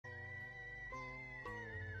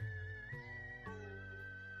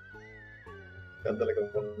పెద్దలకు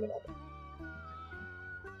వందనాలు.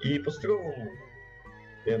 ఈ పుస్తకం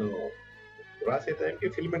నేను రాసే టైంకి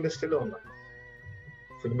ఫిల్మ్ ఇండస్ట్రీలో ఉన్నాను.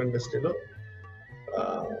 ఫిల్మ్ ఇండస్ట్రీలో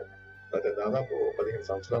అదే దాదాపు 15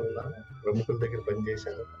 సంవత్సరాలు ఉన్నాను. ప్రముఖుల దగ్గర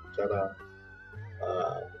పనిచేశాను. చాలా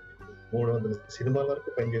 300 సినిమాల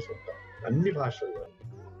వరకు పనిచేసి ఉంటాను, అన్ని భాషల్లో.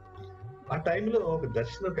 ఆ టైంలో ఒక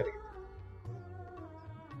దర్శనం కలిగింది.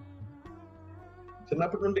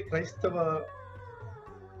 చిన్నప్పటి నుండి క్రైస్తవ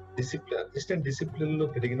క్రిస్టియన్ డిసిప్లిన్ లో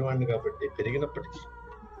పెరిగిన వాడిని కాబట్టి, పెరిగినప్పటికీ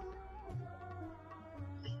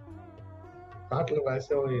పాటలు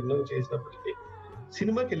రాసావు, ఎన్నో చేసినప్పటికీ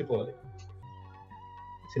సినిమాకి వెళ్ళిపోవాలి,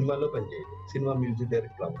 సినిమాలో పనిచేయాలి, సినిమా మ్యూజిక్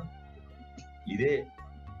డైరెక్టర్ అవ్వాలి. ఇదే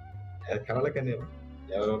కళలకనే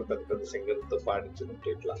ఎవరెవరు పెద్ద పెద్ద సింగర్తో పాటించినట్టు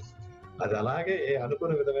ఇట్లా అది అలాగే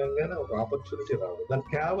అనుకున్న విధంగానే ఒక ఆపర్చునిటీ రావడం. దాన్ని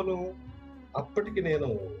కేవలం అప్పటికి నేను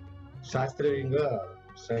శాస్త్రీయంగా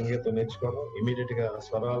సంగీతం నేర్చుకోవడం, ఇమీడియట్ గా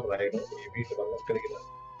స్వరాలు రాయడం, వీటి వల్ల కలిగిన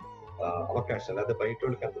అవకాశాలు. అదే బయట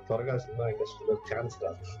వాళ్ళకి అంత త్వరగా సినిమా ఇండస్ట్రీలో ఛాన్స్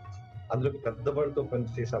రాదు. అందులోకి పెద్ద వాళ్ళతో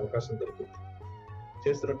పనిచేసే అవకాశం దొరుకుతుంది.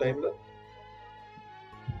 చేస్తున్న టైంలో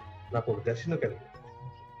నాకు ఒక దర్శనం కలిగింది.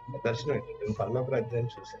 దర్శనం ఏంటి, నేను పరలోక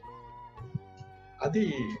రాజ్యాన్ని చూశాను. అది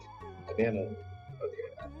నేను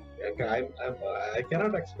I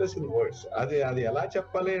cannot express in words. అది ఎలా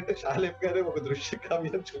చెప్పాలి అంటే, షాలేం గారే ఒక దృశ్య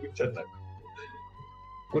కావ్యం చూపించారు నాకు.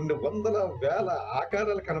 కొన్ని వందల వేల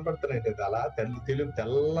ఆకారాలు కనబడుతున్నాయి, అలా తెలుగు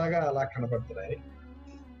తెల్లగా అలా కనబడుతున్నాయి.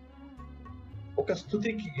 ఒక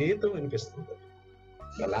స్తుతికి గీతం వినిపిస్తుంది.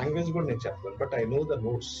 లాంగ్వేజ్ కూడా నేను చెప్పను, but I know the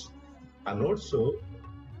notes. ఆ నోట్స్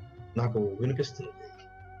నాకు వినిపిస్తుంది.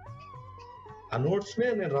 ఆ నోట్స్ నే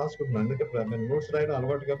నేను రాసుకుంటున్నాను. ఎందుకంటే నేను నోట్స్ రాయడం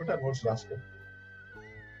అలవాటు కాబట్టి ఆ నోట్స్ రాసుకుంటాను.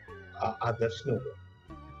 ఆ దర్శనంలో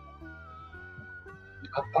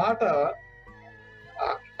ఆ పాట, ఆ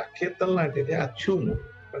కీర్తన లాంటిది, ఆ ట్యూన్.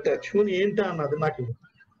 అంటే ఆ ట్యూన్ ఏంటా అన్నది నాకు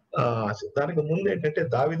దానికి ముందు ఏంటంటే,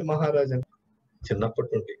 దావీదు మహారాజు అంటే చిన్నప్పటి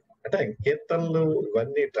నుండి, అంటే కీర్తనలు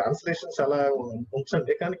ఇవన్నీ ట్రాన్స్లేషన్స్ అలా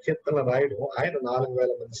ఉంచండి, కానీ కీర్తన రాయడం, ఆయన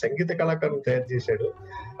 4000 మంది సంగీత కళాకారులు తయారు చేశాడు.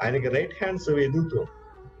 ఆయనకి రైట్ హ్యాండ్స్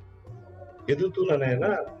ఎదుగుతూన్ అనే ఆయన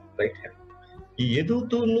రైట్ హ్యాండ్. ఈ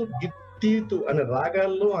ఎదుగుతూను గిత్తీతు అనే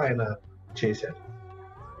రాగాల్లో ఆయన చేశారు,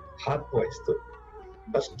 హార్ప్ వాయిస్ తో.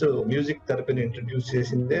 ఫస్ట్ మ్యూజిక్ థెరపీని ఇంట్రడ్యూస్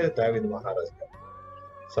చేసిందే దావీదు మహారాజ్ గారు.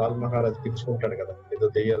 సాల్ మహారాజ్ పిలుచుకుంటాడు కదా, ఏదో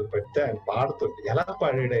దెయ్యాలు పెడితే ఆయన పాడుతుంటే ఎలా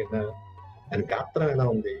పాడాడు ఆయన గాత్రం ఎలా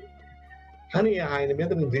ఉంది అని ఆయన మీద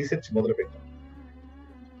నేను రీసెర్చ్ మొదలు పెట్టాను.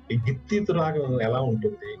 ఈ గిత్తీతు రాగం ఎలా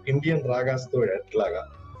ఉంటుంది, ఇండియన్ రాగాస్తో ఎట్లాగా,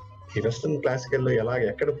 ఈ వెస్టర్న్ క్లాసికల్ లో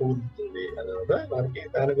ఎక్కడ పోతుంది అని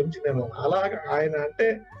దాని గురించి నేను అలాగా, ఆయన అంటే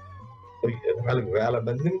 4,000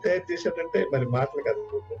 మందిని తయారు చేశాడంటే మరి మాటలు కాదు.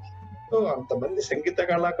 సో అంతమంది సంగీత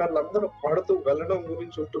కళాకారులు అందరూ పాడుతూ వెళ్ళడం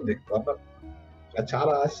గురించి ఉంటుంది. అది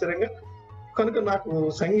చాలా ఆశ్చర్యంగా. కనుక నాకు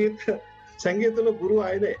సంగీతంలో గురువు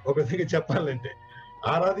ఆయనే, ఒక విధంగా చెప్పాలంటే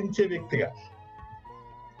ఆరాధించే వ్యక్తిగా.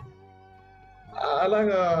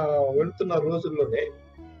 అలాగా వెళ్తున్న రోజుల్లోనే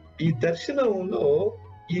ఈ దర్శనంలో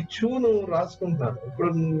ఈ ట్యూను రాసుకుంటున్నాను. ఇప్పుడు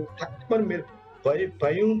తక్కువ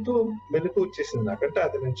భయంతో మెలకు వచ్చేసింది నాకంటే,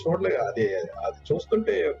 అది నేను చూడలేదు. అది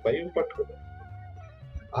చూస్తుంటే భయం పట్టుకుంది.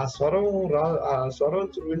 ఆ స్వరం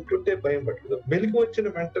వింటుంటే భయం పట్టుకుంది. మెలకు వచ్చిన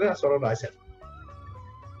వెంటనే ఆ స్వరం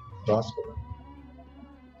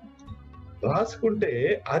రాసుకుంటే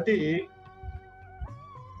అది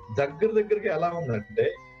దగ్గరకి ఎలా ఉందంటే,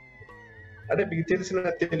 అంటే మీకు తెలిసిన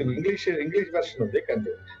తెలుగు ఇంగ్లీష్ వెర్షన్ ఉంది.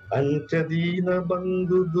 కానీ అంచదీన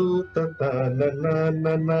బంధు దూత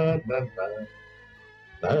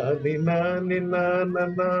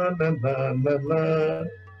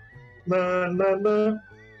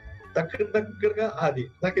దగ్గరగా అది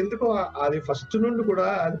నాకు ఎందుకో అది ఫస్ట్ నుండి కూడా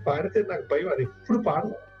అది పాడితే నాకు భయం. అది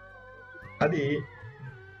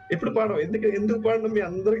ఎప్పుడు పాడను, ఎందుకు పాడడం మీ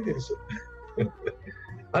అందరికీ తెలుసు.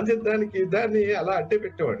 అంటే దాన్ని అలా అడ్డే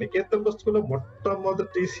పెట్టేవాడిని. కీర్తన పుస్తకంలో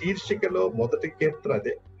మొట్టమొదటి శీర్షికలో మొదటి కీర్తన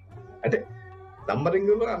అదే. అంటే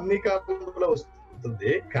నంబరింగ్ లో అన్ని కాలంలో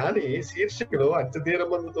వస్తుంది, కానీ శీర్షికలో అంత్యదీన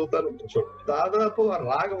బంధు దూతాలు ఉంటుంది చూడండి. దాదాపు ఆ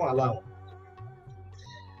రాగం అలా ఉంది.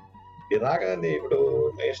 ఈ రాగాన్ని ఇప్పుడు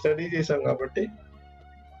నేను స్టడీ చేశాం కాబట్టి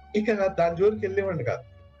ఇక దాని జోలికి వెళ్ళేవాడిని కాదు.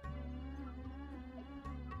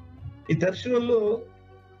 ఈ దర్శనంలో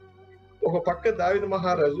ఒక పక్క దావీదు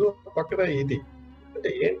మహారాజు, ఒక పక్కన ఇది. అంటే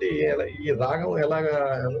ఏంటి ఈ రాగం ఎలాగా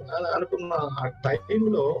అనుకున్న ఆ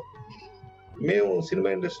టైంలో మేము సినిమా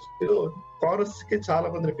ఇండస్ట్రీలో కోరస్ కి చాలా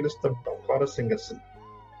మందిని పిలుస్తుంటాం, కోరస్ సింగర్స్.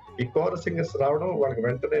 ఈ కోరస్ సింగర్స్ రావడం, వాళ్ళకి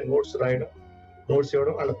వెంటనే నోట్స్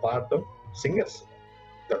ఇవ్వడం, వాళ్ళు పాడడం. సింగర్స్,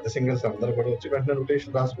 పెద్ద సింగర్స్ అందరూ కూడా వచ్చి వెంటనే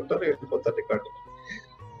నోటేషన్ రాసుకుంటారు, వెళ్ళిపోతారు రికార్డు.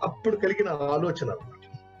 అప్పుడు కలిగిన ఆలోచన అన్నమాట,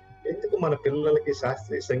 ఎందుకు మన పిల్లలకి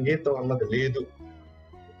శాస్త్రీయ సంగీతం అన్నది లేదు,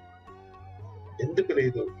 ఎందుకు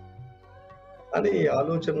లేదు అని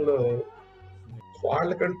ఆలోచనలో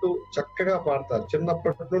వాళ్ళకంటూ చక్కగా పాడతారు.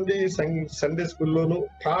 చిన్నప్పటి నుండి సండే స్కూల్లోనూ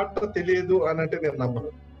పాట తెలియదు అని అంటే నేను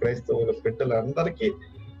నమ్మను. క్రైస్తవుల బిడ్డలందరికీ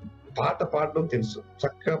పాట పాడడం తెలుసు.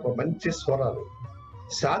 చక్కగా మంచి స్వరాలు.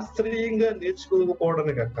 శాస్త్రీయంగా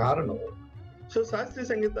నేర్చుకోకపోవడానికి కారణం, సో శాస్త్రీయ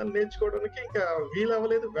సంగీతాన్ని నేర్చుకోవడానికి ఇంకా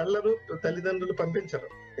వీలవ్వలేదు, వెళ్ళరు, తల్లిదండ్రులు పంపించరు.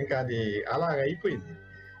 ఇంకా అది అలా అయిపోయింది.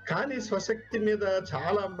 కానీ స్వశక్తి మీద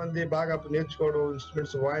చాలా మంది బాగా నేర్చుకోవడం,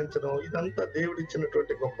 ఇన్స్ట్రుమెంట్స్ వాయించడం, ఇదంతా దేవుడు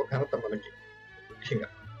ఇచ్చినటువంటి గొప్ప ఘనత మనకి ముఖ్యంగా.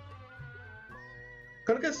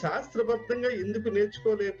 కనుక శాస్త్రబద్ధంగా ఎందుకు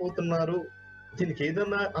నేర్చుకోలేకపోతున్నారు, దీనికి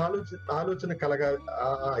ఏదన్నా ఆలోచన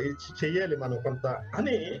చెయ్యాలి మనం కొంత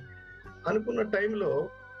అని అనుకున్న టైంలో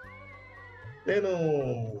నేను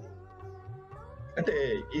అంటే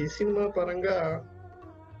ఈ సినిమా పరంగా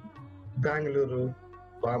బెంగళూరు,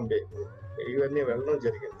 బాంబే ఇవన్నీ వెళ్ళడం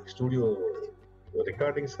జరిగింది. స్టూడియో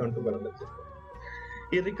రికార్డింగ్స్ అంటూ వెళ్ళడం జరిగింది.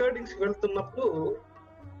 ఈ రికార్డింగ్స్ వెళ్తున్నప్పుడు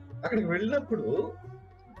అక్కడికి వెళ్ళినప్పుడు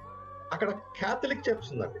అక్కడ క్యాథలిక్ చర్చ్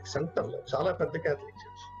ఉందండి సెంటర్ లో, చాలా పెద్ద క్యాథలిక్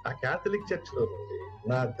చర్చ్. ఆ క్యాథలిక్ చర్చ్ లో నుండి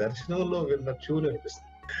నా దర్శనంలో విన్న ట్యూన్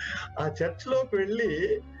అనిపిస్తుంది. ఆ చర్చ్ లోకి వెళ్ళి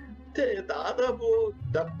దాదాపు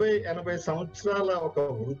 70-80 సంవత్సరాల ఒక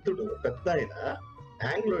వృద్ధుడు, పెద్ద ఆయన,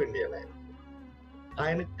 ఆంగ్లో ఇండియన్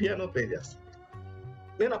ఆయన పియానో ప్లే చేస్తాడు.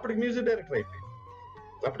 నేను అప్పటికి మ్యూజిక్ డైరెక్టర్ అయిపోయాను.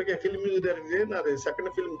 అప్పటికే ఫిల్మ్ మ్యూజిక్ డైరెక్టర్, నాది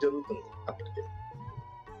సెకండ్ ఫిల్మ్ జరుగుతుంది అప్పటికే.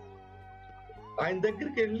 ఆయన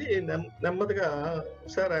దగ్గరికి వెళ్ళి నెమ్మదిగా,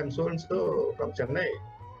 sir I'm so and so from Chennai,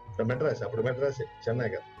 Madras, అప్పుడు మెడ్రాస్ చెన్నై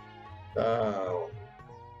కదా,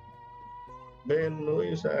 నేను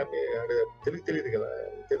సార్ తెలియదు కదా,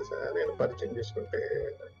 తెలుసా, నేను పరిచయం చేసుకుంటే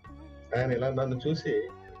ఆయన ఇలా నన్ను చూసి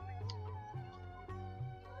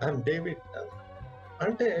ఐఎమ్ డేవిడ్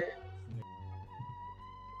అంటే,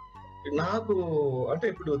 నాకు అంటే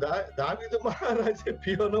ఇప్పుడు దావీదు మహారాజే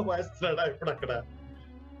పియానో వాయిస్తున్నాడా ఇప్పుడు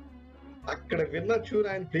అక్కడ విన్న ట్యూన్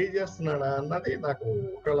ఆయన ప్లే చేస్తున్నాడా అన్నది నాకు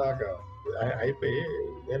ఒకలాగా అయిపోయి,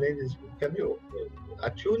 నేనేం చేసి ఆ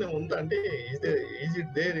ట్యూన్ ఉందా అంటే, is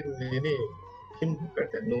it there in any him book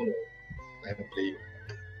అంటే, నో ఆయన ప్లే,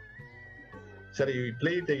 సరే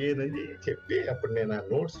ప్లే ఇట్ అగైన్ అని చెప్పి అప్పుడు నేను ఆ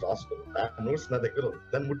నోట్స్ రాసుకున్నాను. ఆ నోట్స్ నా దగ్గర ఉంది,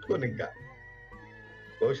 దాన్ని ముట్టుకోను. ఇంకా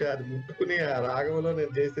బహుశా అది ముట్టుకుని ఆ రాగంలో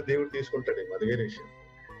నేను చేస్తే దేవుడు తీసుకుంటాడేమో, అది వేరే విషయం.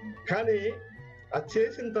 కానీ అది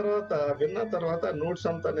చేసిన తర్వాత, విన్న తర్వాత నోట్స్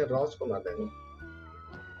అంతా నేను రాసుకున్నాను. నేను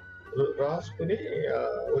రాసుకుని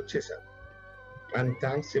వచ్చేసాను. ఆయన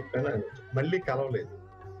థ్యాంక్స్ చెప్పాను. ఆయన మళ్ళీ కలవలేదు.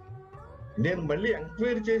 నేను మళ్ళీ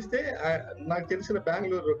ఎంక్వైరీ చేస్తే నాకు తెలిసిన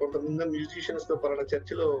బెంగళూరు కొంతమంది మ్యూజిషియన్స్ తో పలానా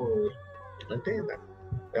చర్చిలో అంటే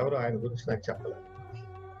ఎవరు ఆయన గురించి నాకు చెప్పలేదు.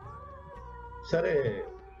 సరే,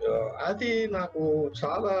 అది నాకు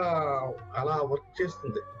చాలా అలా వర్క్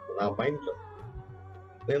చేస్తుంది నా మైండ్ లో.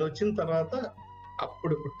 నేను వచ్చిన తర్వాత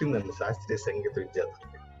అప్పుడు పుట్టిందండి శాస్త్రీయ సంగీత విద్యార్థులు.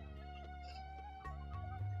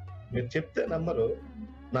 మీరు చెప్తే నమ్మరు,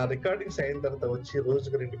 నా రికార్డింగ్స్ అయిన తర్వాత వచ్చి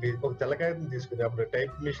రోజుకి 2 పేజీ ఒక తెల్లకాయని తీసుకుని, అప్పుడు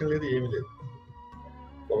టైప్ మిషన్ లేదు, ఏమీ లేదు,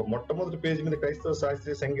 ఒక మొట్టమొదటి పేజీ మీద క్రైస్తవ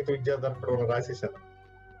శాస్త్రీయ సంగీత విద్యార్థులు రాసేసాను.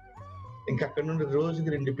 ఇంకా అక్కడి నుండి రోజుకి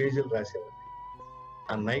 2 పేజీలు రాసేవాడిని.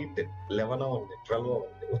 ఆ నైట్ 11 అవ్వండి, 12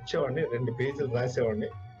 అవ్వండి, వచ్చేవాడిని, 2 పేజీలు రాసేవాడిని.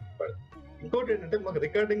 ఇంకోటి ఏంటంటే, మాకు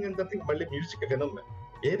రికార్డింగ్ అయిన తర్వాత మళ్ళీ మ్యూజిక్ వినం,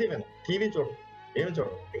 ఏది వినం, టీవీ చూడం, ఏమి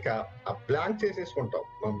చూడం. ఇంకా ఆ బ్లాంక్ చేసేసుకుంటాం,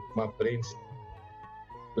 మా బ్రెయిన్స్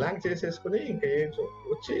బ్లాంక్ చేసేసుకుని ఇంకా ఏం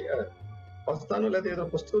వచ్చి వస్తాను, లేదా ఏదో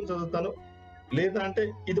పుస్తకం చదువుతాను, లేదా అంటే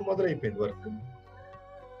ఇది మొదలైపోయింది వర్క్.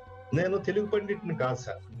 నేను తెలుగు పండితుని కాదు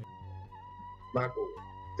సార్, నాకు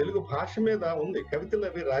తెలుగు భాష మీద ఉంది, కవితలు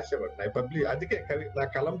అవి రాసేవాడు. అందుకే నా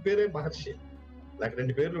కలం పేరే మహర్షి. నాకు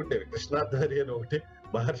 2 పేర్లు ఉండేవి, కృష్ణాధ్వరి అని ఒకటి,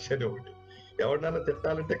 మహర్షి అని ఒకటి. ఎవరినైనా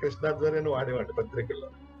తిట్టాలంటే కృష్ణాధ్వరి అని వాడేవాడి పత్రికల్లో.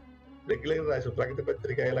 రెగ్యులర్ రాసి ప్రగతి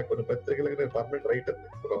పత్రిక, ఇలా కొన్ని పత్రికలకు నేను పర్మనెంట్ రైటర్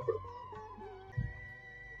ఒకప్పుడు.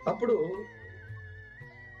 అప్పుడు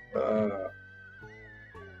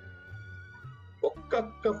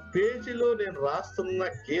ఒక్కొక్క పేజీలో నేను రాస్తున్న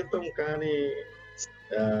గీతం కానీ,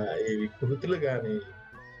 ఇవి కృతులు కానీ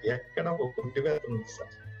ఎక్కడ ఒకటిగా ఉంది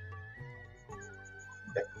సార్,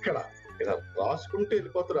 ఎక్కడ ఇలా రాసుకుంటూ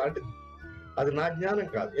వెళ్ళిపోతారు. అంటే అది నా జ్ఞానం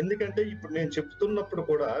కాదు. ఎందుకంటే ఇప్పుడు నేను చెప్తున్నప్పుడు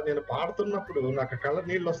కూడా, నేను పాడుతున్నప్పుడు నాకు కళ్ళ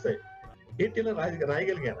నీళ్ళు వస్తాయి. ఏంటి ఇలా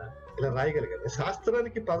రాయగలిగానా, ఇలా రాయగలిగాను.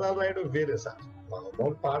 శాస్త్రానికి పదాలు రాయడం వేరే సార్.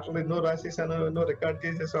 మామూలు పాటలు ఎన్నో రాసేసాను, ఎన్నో రికార్డ్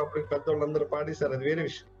చేసేసాం, అప్పుడు పెద్దవాళ్ళందరూ పాడేశారు, అది వేరే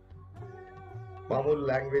విషయం. మామూలు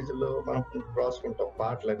లాంగ్వేజ్ లో మనం రాసుకుంటాం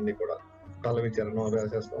పాటలన్నీ కూడా, పల్లవి చరణం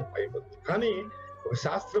రాసేస్తాం, అయిపోతుంది. కానీ ఒక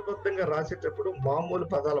శాస్త్రబద్ధంగా రాసేటప్పుడు మామూలు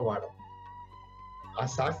పదాలు వాడం. ఆ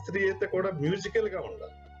శాస్త్రీయత కూడా మ్యూజికల్ గా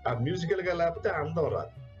ఉండాలి. ఆ మ్యూజికల్ గా లేకపోతే అందం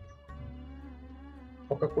రాదు.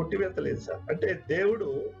 ఒక కొట్టివేత లేదు సార్. అంటే దేవుడు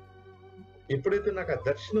ఎప్పుడైతే నాకు ఆ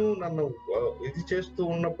దర్శనం నన్ను ఇది చేస్తూ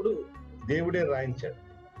ఉన్నప్పుడు దేవుడే రాయించాడు.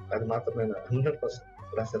 అది మాత్రం నేను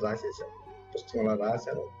 100% రాసేసాను. పుస్తకంలో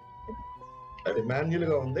రాశాను. అది మాన్యువల్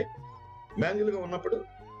గా ఉంది. మాన్యువల్ గా ఉన్నప్పుడు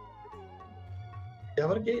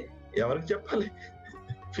ఎవరికి చెప్పాలి?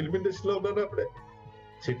 ఫిల్మ్ ఇండస్ట్రీలో ఉన్నాను అప్పుడే.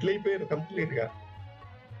 సెటిల్ అయిపోయాను కంప్లీట్ గా.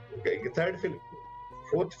 Third film,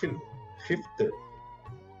 fourth film, fifth,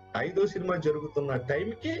 5వ సినిమా జరుగుతున్న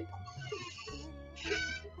టైంకి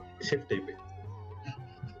షిఫ్ట్ అయిపోయింది.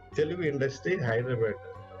 తెలుగు ఇండస్ట్రీ హైదరాబాద్,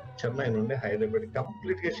 చెన్నై నుండి హైదరాబాద్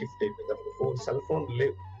కంప్లీట్ గా షిఫ్ట్ అయిపోయింది. అప్పుడు సెల్ ఫోన్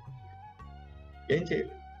లేవు, ఏం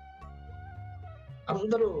చేయలేదు.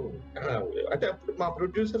 అందరూ అంటే అప్పుడు మా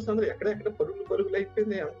ప్రొడ్యూసర్స్ అందరూ ఎక్కడెక్కడ పరుగులు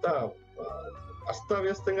అయిపోయింది. అంత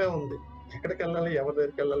అస్తావ్యస్తంగా ఉంది. ఎక్కడికి వెళ్ళాలి, ఎవరి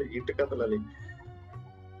దగ్గరికి వెళ్ళాలి, ఇటు కదలాలి.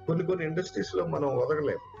 కొన్ని ఇండస్ట్రీస్ లో మనం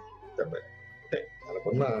వదలలేము అంటే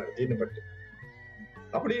మనకున్న దీన్ని బట్టి.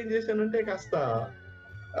 అప్పుడు ఏం చేశానంటే కాస్త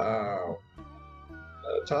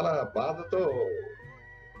చాలా బాధతో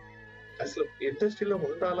అసలు ఇండస్ట్రీలో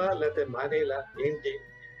ఉండాలా లేకపోతే మానేలా, ఏంటి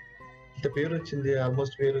ఇంత పేరు వచ్చింది,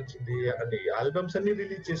 ఆల్మోస్ట్ పేరు వచ్చింది అని ఆల్బమ్స్ అన్ని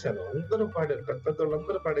రిలీజ్ చేశాను. అందరూ పాడారు, పెద్ద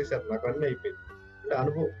వాళ్ళందరూ పాడేశారు. నాకు అన్నీ అయిపోయింది. అంటే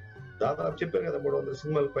అనుభవం దాదాపు చెప్పారు కదా 300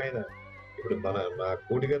 సినిమాల పైన. ఇప్పుడు మా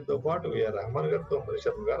కోటి గారితో పాటు ఏఆర్ రెహమాన్ గారితో,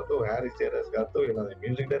 మనిషర్ గారితో, హ్యారీ జయరాజ్ గారితో ఇలా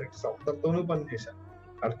మ్యూజిక్ డైరెక్టర్స్ అందరితోనూ పనిచేశాను.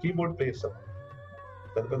 అక్కడ కీబోర్డ్ ప్లేయర్స్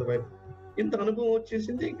పెద్ద పైన. ఇంత అనుభవం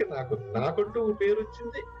వచ్చేసింది. ఇంకా నాకంటూ పేరు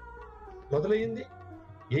వచ్చింది, మొదలయ్యింది.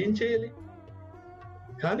 ఏం చేయాలి?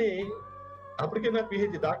 కానీ అప్పటికే నా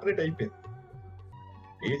పిహెచ్డి డాక్టరేట్ అయిపోయింది.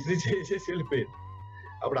 పిహెచ్డి చేసేసి వెళ్ళిపోయింది.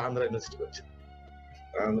 అప్పుడు ఆంధ్ర యూనివర్సిటీకి వచ్చాను.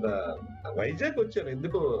 వైజాగ్ వచ్చాను.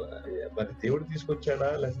 ఎందుకు మరి దేవుడు తీసుకొచ్చాడా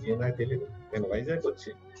లేకపోతే నాకు తెలియదు. నేను వైజాగ్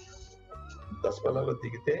వచ్చి దసపల్లాలో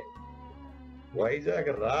దిగితే వైజాగ్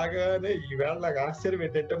రాగానే ఈవేళ నాకు ఆశ్చర్యం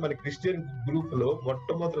ఏంటంటే మన క్రిస్టియన్ గ్రూప్ లో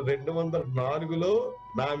మొట్టమొదటి 204లో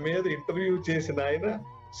నా మీద ఇంటర్వ్యూ చేసిన ఆయన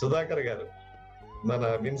సుధాకర్ గారు, మన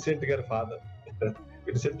విన్సెంట్ గారి ఫాదర్.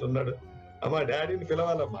 విన్సెంట్ ఉన్నాడు. అమ్మా డాడీని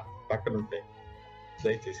పిలవాలమ్మా పక్కన ఉంటే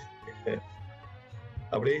దయచేసి.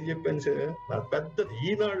 అప్పుడు ఏం చెప్పాను సార్, నా పెద్దది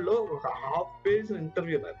ఈనాడులో ఒక హాఫ్ పేజ్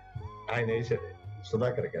ఇంటర్వ్యూ నాది ఆయన వేసాడు,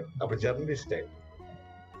 సుధాకర్ గారు. అప్పుడు జర్నలిస్ట్ ఆయన.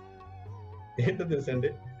 ఏంటో తెలుసండి,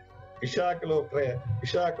 విశాఖలో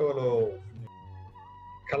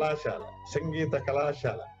కళాశాల, సంగీత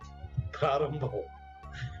కళాశాల ప్రారంభం.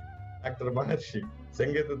 డాక్టర్ మహర్షి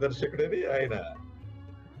సంగీత దర్శకుడని ఆయన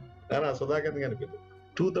సుధాకర్ గారికి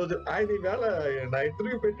 2000 ఆయన ఈవేళ నా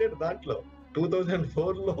ఇంటర్వ్యూ పెట్టాడు. దాంట్లో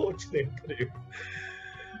 2004లో వచ్చిన ఇంటర్వ్యూ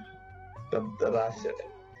పెద్ద రాశాడు.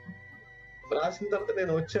 రాసిన తర్వాత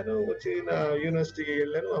నేను వచ్చి నా యూనివర్సిటీకి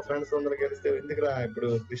వెళ్ళాను. మా ఫ్రెండ్స్ అందరూ కలిస్తే ఎందుకురా ఇప్పుడు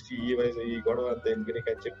క్రిస్టి ఈ వయసు ఈ గొడవ అంతా ఎందుకు నీకు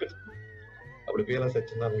అని చెప్పారు. అప్పుడు పీలా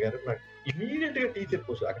సత్యనారాయణ గారు నాకు ఇమీడియట్ గా టీచర్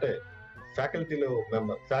పోస్ట్, అక్కడే ఫ్యాకల్టీలో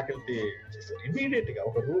ఫ్యాకల్టీ చేశారు. ఇమీడియట్ గా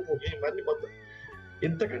ఒక రూమ్ ఇవన్నీ మొత్తం.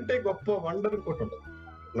 ఇంతకంటే గొప్ప వండర్ ఇంకోటి ఉండదు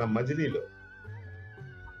నా మజిలీలో.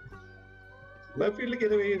 నా ఫీల్డ్కి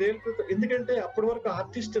 25 ఏళ్ళ క్రితం. ఎందుకంటే అప్పటి వరకు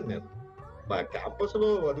ఆర్టిస్ట్ నేను. మా క్యాంపస్ లో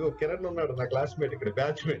అదిగో కిరణ్ ఉన్నాడు, నా క్లాస్మేట్, ఇక్కడ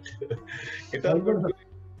బ్యాచ్మేట్.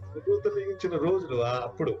 ఇచ్చిన రోజులు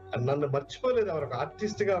అప్పుడు నన్ను మర్చిపోలేదు. ఒక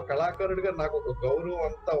ఆర్టిస్ట్ గా, కళాకారుడిగా నాకు ఒక గౌరవం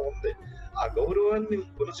అంతా ఉంది. ఆ గౌరవాన్ని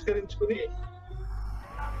పురస్కరించుకుని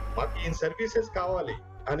మాకు ఈ సర్వీసెస్ కావాలి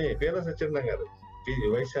అని పీలా సత్యనారాయణ గారు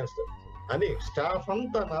వైస్ ఛాన్సలర్ అని స్టాఫ్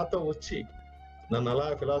అంతా నాతో వచ్చి నన్ను అలా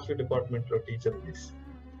ఫిలాసఫీ డిపార్ట్మెంట్ లో టీచర్ చేసి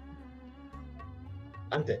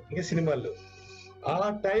అంతే. ఇంకా సినిమాల్లో ఆ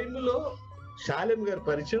టైంలో శాలెం గారి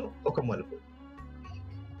పరిచయం ఒక మలుపు.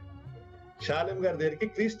 శాలెం గారి దగ్గరికి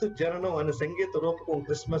క్రీస్తు జననం అనే సంగీత రూపకం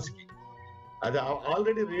క్రిస్మస్ కి, అది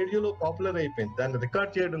ఆల్రెడీ రేడియోలో పాపులర్ అయిపోయింది. దాన్ని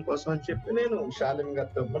రికార్డ్ చేయడం కోసం అని చెప్పి నేను శాలెం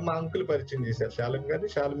గారితో, మా అంకుల్ పరిచయం చేశారు శాలెం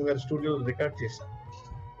గారి స్టూడియోలో రికార్డ్ చేశాను.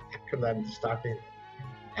 అక్కడ దానికి స్టార్ట్ అయింది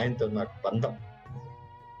ఆయనతో నాకు బంధం.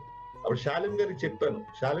 అప్పుడు శాలెం గారికి చెప్పాను,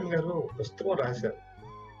 శాలెం గారు పుస్తకం రాశారు,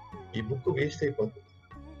 ఈ బుక్ వేస్ట్ అయిపోతుంది,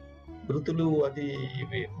 కృతులు అది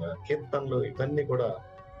ఇవి కీర్తనలు ఇవన్నీ కూడా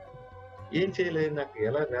ఏం చేయలేదు, నాకు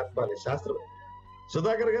ఎలా నేర్పాలి శాస్త్రం.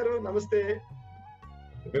 సుధాకర్ గారు నమస్తే,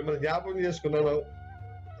 మిమ్మల్ని జ్ఞాపకం చేసుకున్నాను.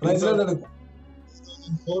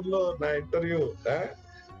 2004లో నా ఇంటర్వ్యూ.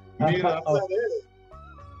 మీరు అన్నారే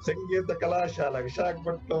సంగీత కళాశాల,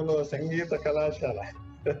 విశాఖపట్నంలో సంగీత కళాశాల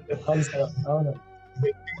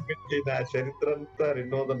పెట్టి నా చరిత్ర అంతా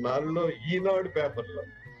 2004లో ఈనాడు పేపర్లో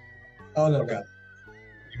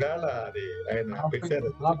ఇవాళ అది ఆయన పెట్టారు.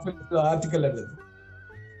 ఆర్టికల్ అది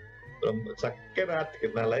చక్కని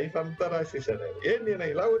ఆర్టికల్, నా లైఫ్ అంతా రాసేసాడు. నేను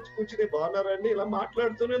ఇలా వచ్చి కూర్చుని బాగున్నారండి ఇలా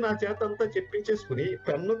మాట్లాడుతూనే నా చేత అంతా చెప్పించేసుకుని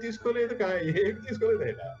పెన్ను తీసుకోలేదు, ఏమి తీసుకోలేదు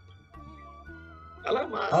ఆయన. అలా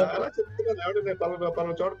చెప్తున్నాను. ఆవిడ నేను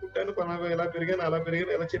పలానా చోట పుట్టాను, పలానా ఇలా పెరిగాను, అలా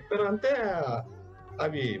పెరిగాను, ఇలా చెప్పాను అంతే.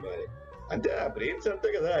 అవి మరి అంటే ఆ బ్రెయిన్స్ అంతే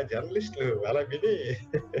కదా జర్నలిస్టులు అలా విని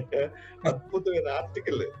అద్భుతమైన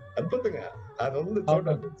ఆర్టికల్ అద్భుతంగా అది ఉంది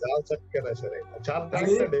చూడండి, చాలా చక్కగా రాశారు ఆయన. చాలా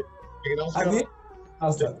థ్యాంక్స్ అండి, మీకు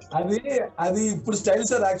నమస్కారం. అది అది ఇప్పుడు స్టైల్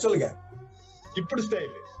సార్, యాక్చువల్ గా ఇప్పుడు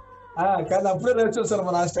స్టైల్ కానీ అప్పుడే రాశారు సార్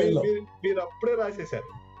మన స్టైల్లో. మీరు అప్పుడే రాసేశారు.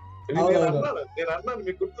 నేను అన్నాను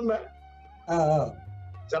మీకు గుర్తుందా,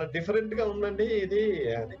 చాలా డిఫరెంట్ గా ఉందండి ఇది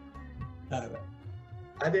అని.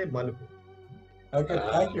 అదే మలుపు.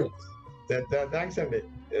 థ్యాంక్స్ అండి.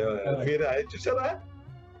 మీరు చూసారా,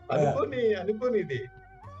 అనుకోని ఇది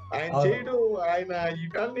ఆయన చేయడం. ఆయన ఈ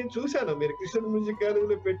కాలం నేను చూశాను, మీరు క్రిస్టియన్ మ్యూజిక్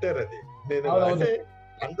కాలేజీలో పెట్టారు అది. నేను అంటే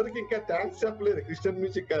అందరికి ఇంకా థ్యాంక్స్ చెప్పలేదు క్రిస్టియన్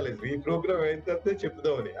మ్యూజిక్ కాలేజ్. ఈ ప్రోగ్రామ్ అయిన తర్వాత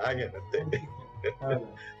చెప్దామని ఆగాను అంతే.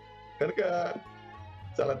 కనుక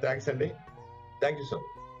చాలా థ్యాంక్స్ అండి, థ్యాంక్ యూ సో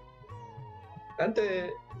మచ్. అంటే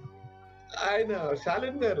ఆయన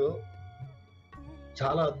శాలిన్ గారు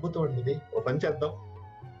చాలా అద్భుతం అండి. ఇది ఒక పని చేద్దాం,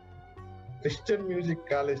 క్రిస్టియన్ మ్యూజిక్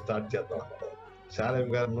కాలేజ్ స్టార్ట్ చేద్దాం. శాలిం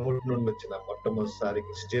గారు నోటి నుండి వచ్చిన మొట్టమొదటిసారి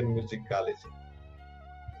క్రిస్టియన్ మ్యూజిక్ కాలేజ్.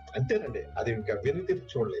 అంతేనండి, అది ఇంకా వెనుతిరిగి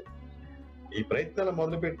చూడలేదు. ఈ ప్రయత్నాలు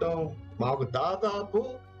మొదలు పెట్టాం. మాకు దాదాపు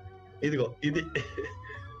ఇదిగో ఇది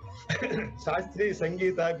శాస్త్రీయ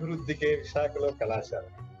సంగీతాభివృద్ధికి విశాఖలో కళాశాల,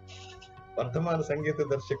 వర్ధమాన సంగీత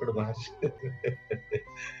దర్శకుడు మహర్షి.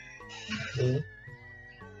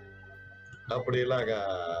 అప్పుడు ఇలాగా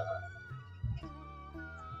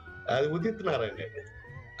అది ఉదిత్ నారాయణ అండి,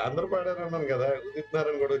 అందరు పాడారు అన్నాను కదా, ఉదిత్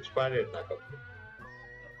నారాయణ కూడా వచ్చి పాడాడు నాకు.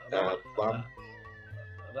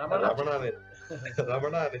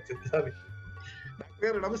 రమణ అనే చిత్రానికి. డాక్టర్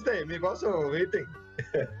గారు నమస్తే, మీకోసం వెయిటింగ్.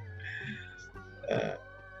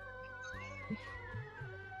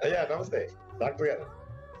 అయ్యా నమస్తే డాక్టర్ గారు.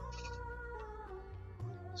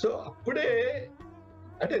 సో అప్పుడే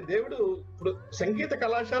అంటే దేవుడు ఇప్పుడు సంగీత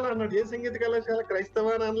కళాశాల అన్నాడు. ఏ సంగీత కళాశాల, క్రైస్తవ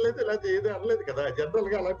అని అనలేదు, లేకపోతే ఏదో అనలేదు కదా, జనరల్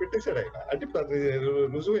గా అలా పెట్టేశాడు ఆయన. అంటే అది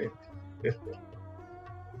రుజువైంది.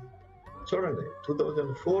 చూడండి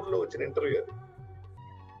 2004 లో వచ్చిన ఇంటర్వ్యూ అది.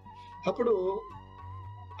 అప్పుడు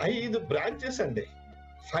 5 బ్రాంచెస్ అండి,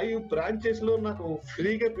 5 బ్రాంచెస్ లో నాకు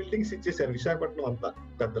ఫ్రీగా బిల్డింగ్స్ ఇచ్చేసారు విశాఖపట్నం అంతా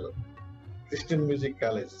పెద్దలు. Christian music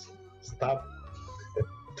college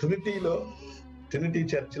Trinity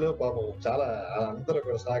church లో పాపం చాలా అందరూ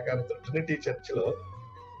కూడా సహకారంతో ట్రినిటీ చర్చ్ లో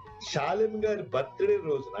శాలిం గారి బర్త్డే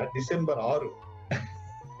రోజున డిసెంబర్ 6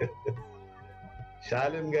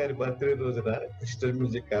 శాలిం గారి బర్త్డే రోజున క్రిస్టియన్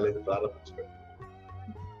మ్యూజిక్ కాలేజ్ ప్రారంభించారు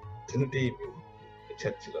ట్రినిటీ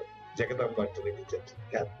చర్చ్ లో, Jagadamba Trinity church,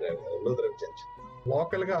 Lutheran church.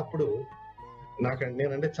 Local గా అప్పుడు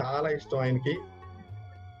నేనంటే చాలా ఇష్టం ఆయనకి.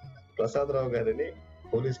 ప్రసాదరావు గారిని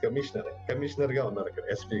పోలీస్ కమిషనర్ గా ఉన్నారు అక్కడ,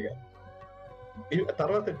 ఎస్పీగా.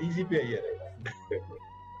 తర్వాత డీజీపీ అయ్యారు ఆయన.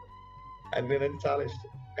 నేనంటే చాలా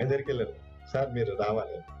ఇష్టం. ఆయన దగ్గరికి వెళ్ళారు, సార్ మీరు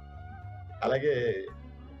రావాలి. అలాగే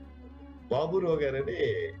బాబురావు గారని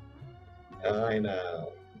ఆయన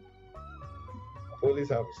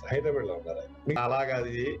పోలీస్ ఆఫీసర్ హైదరాబాద్ లో ఉన్నారు. అలాగా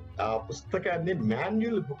అది ఆ పుస్తకాన్ని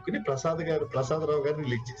మాన్యువల్ బుక్ ని ప్రసాదరావు గారిని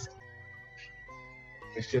రిలీజ్ చేశారు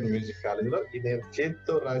క్రిస్టియన్ మ్యూజిక్ కాలేజ్ లో. నేను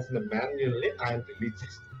చేతితో రాసిన మాన్యువల్ ని ఆయన రిలీజ్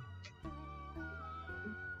చేశారు.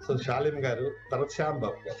 సో శాలిం గారు, తర్వాత శ్యామ్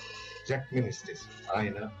బాబు గారు, జక్ మినిస్ట్రీస్,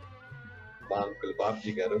 ఆయన, మా అంకుల్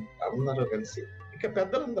బాబ్జీ గారు, అందరూ కలిసి, ఇంకా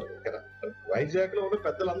పెద్దలందరూ ఇక్కడ వైజాగ్ లో ఉన్న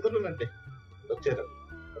పెద్దలందరూ అండి వచ్చారు.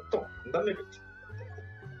 మొత్తం అందరినీ వచ్చారు.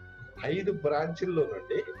 5 బ్రాంచుల్లో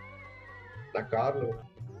నుండి నా కార్లు.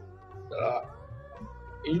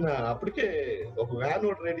 ఈయన అప్పటికే ఒక వ్యాన్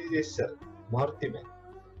ఒకటి రెడీ చేశారు, మారుతి వ్యాన్.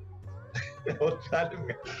 శాలిం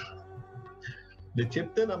గారు నేను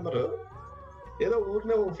చెప్తే నమ్మరు, ఏదో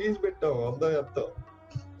ఊరినే ఫీజు పెట్టాం 100 ఎంతో,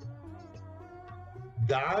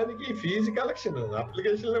 దానికి ఫీజు కలెక్షన్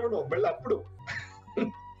అప్లికేషన్ ఇవ్వడం మళ్ళీ అప్పుడు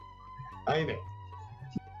ఆయనే.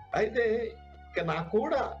 అయితే ఇక నాకు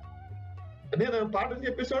కూడా నేను పాఠం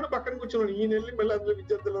చెప్పేసాడు, పక్కన కూర్చున్నాడు. ఈయన వెళ్ళి మళ్ళీ అందులో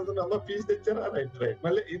విద్యార్థులు అమ్మ ఫీజు తెచ్చారా, రైట్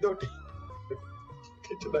మళ్ళీ ఇదొకటి.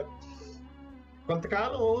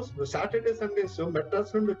 కొంతకాలం సాటర్డే సండేస్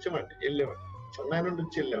మెడ్రాస్ నుండి వచ్చామండి, వెళ్ళేవాడిని, చెన్నై నుండి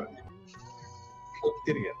వచ్చి వెళ్ళేవాడిని,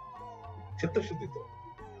 తిరిగాను చిత్తశుద్ధితో.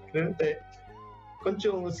 ఎందుకంటే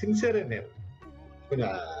కొంచెం సిన్సియరే నేను,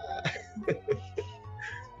 కొంచెం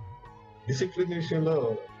డిసిప్లిన్ విషయంలో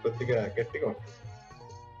కొద్దిగా గట్టిగా ఉంటుంది.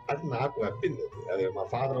 అది నాకు అబ్బింది, అది మా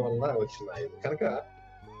ఫాదర్ వల్ల వచ్చిన ఇది. కనుక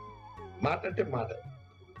మాట అంటే మాట,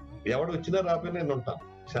 ఎవడు వచ్చినా రాకపోయినా నేను ఉంటాను,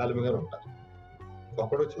 శాలిం గారు ఉంటాను.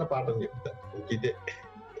 ఒకడు వచ్చిన పాఠం చెప్తాను. ఇదే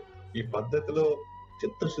ఈ పద్ధతిలో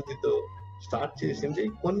చిత్తశుద్ధితో స్టార్ట్ చేసింది.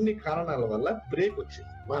 కొన్ని కారణాల వల్ల బ్రేక్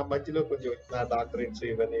వచ్చింది, మా మధ్యలో కొంచెం నా డాక్టరేట్స్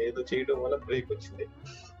ఇవన్నీ ఏదో చేయడం వల్ల బ్రేక్ వచ్చింది.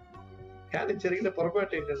 కానీ జరిగిన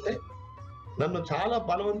పొరపాటు ఏంటంటే నన్ను చాలా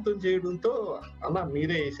బలవంతం చేయడంతో, అన్న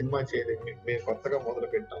మీరే ఈ సినిమా చేయలేదు, మేము కొత్తగా మొదలు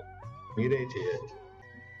పెట్టాం, మీరే చేయాలి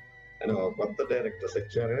అని ఒక కొత్త డైరెక్టర్స్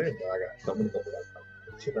వచ్చారని బాగా తమ్ముడు అంటాం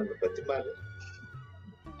వచ్చి నన్ను బతిమాలి.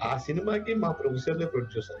 ఆ సినిమాకి మా ప్రొఫెసర్లే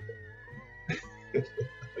ప్రొడ్యూసర్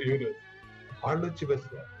వాళ్ళు వచ్చి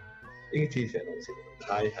బతిమాలి. ఇంక చేశాను సినిమా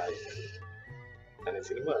హాయ్ హాయ్ అనే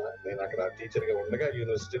సినిమా. నేను అక్కడ టీచర్ గా ఉండగా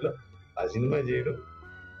యూనివర్సిటీలో ఆ సినిమా చేయడం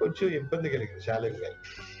కొంచెం ఇబ్బంది కలిగింది ఛాలెంజ్ గా.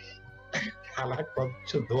 అలా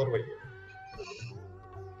కొంచెం దూరం అయ్యింది.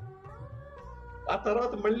 ఆ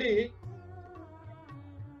తర్వాత మళ్ళీ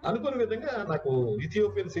అనుకున్న విధంగా నాకు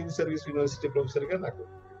Ethiopian civil service university professor గా నాకు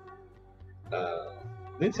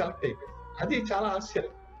నేను సెలెక్ట్ అయిపోయాను. అది చాలా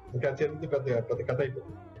ఆశ్చర్యం. ఇంకా చెంది పెద్ద పెద్ద కథ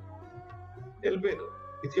అయిపోయింది. వెళ్ళిపోయాను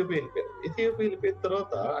ఇథియోపియా వెళ్ళిపోయాను. ఇథియోపియా వెళ్ళిపోయిన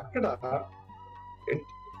తర్వాత అక్కడ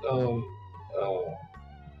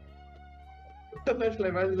ఇంటర్నేషనల్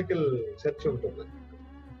ఎవాంజలికల్ చర్చ్ ఉంటుంది.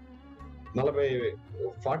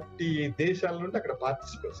 40 దేశాల నుండి అక్కడ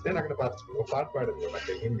పార్టిసిపేట్స్. నేను అక్కడ పార్టిసిపేట్ పాట పాడింది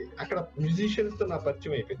నాకు హిందీ. అక్కడ మ్యూజిషియన్స్ తో నా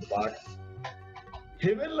పరిచయం అయిపోయింది బాగా.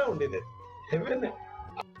 హెవెన్ లో ఉండేది అది.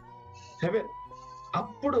 హెవెన్.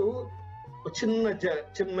 అప్పుడు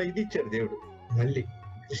చిన్న ఇది ఇచ్చాడు దేవుడు. మళ్ళీ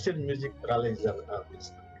Christian music college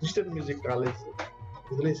Christian music college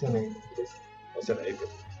వదిలేసాను. సరే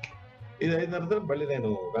అయిపోయింది. ఇది అయిన తర్వాత మళ్ళీ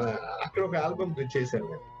నేను అక్కడ ఒక ఆల్బమ్ చేశాను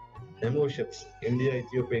నేను, ఎమోషన్స్ ఇండియా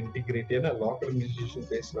ఇథియోపియా ఇంటిగ్రిటీ అని లోకల్ మ్యూజిషియన్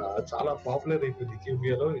చేసిన చాలా పాపులర్ అయిపోయింది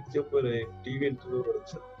ఇథియోపియాలో. ఇథియోపియా టీవీ ఇంటర్వ్యూ కూడా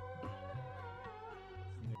వచ్చాను.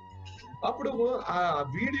 అప్పుడు ఆ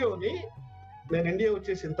వీడియోని నేను ఇండియా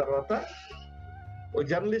వచ్చేసిన తర్వాత ఒక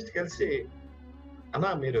జర్నలిస్ట్ కలిసి, అన్నా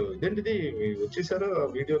మీరు ఇదేంటిది వచ్చేసారు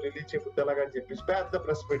వీడియో రిలీజ్ చేయకపోతే ఎలాగా అని చెప్పేసి పెద్ద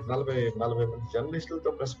ప్రెస్ మీట్ 40 మంది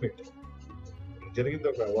జర్నలిస్టులతో ప్రెస్ మీట్ జరిగింది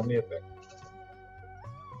ఒక 1 year బ్యాక్.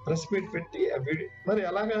 ప్రెస్ మీట్ పెట్టి ఆ వీడియో మరి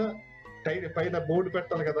అలాగా పైన బోర్డు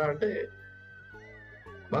పెట్టాలి కదా అంటే,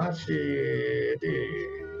 మహర్షి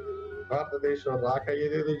భారతదేశం రాక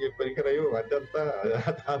ఏదేదో చెప్పరికరయో అదంతా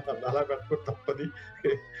అలా పెట్టుకుని తప్పది.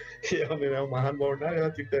 నేనేమో మహానుభావుడా ఏమో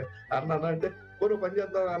తిట్టే అన్నా అంటే పూర్వ పని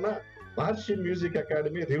చేద్దాం అన్న, మహర్షి మ్యూజిక్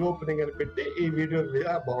అకాడమీ రీఓపెనింగ్ అని పెట్టి ఈ వీడియో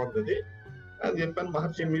బాగుంటుంది అని చెప్పాను.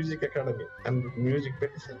 మహర్షి మ్యూజిక్ అకాడమీ అండ్ మ్యూజిక్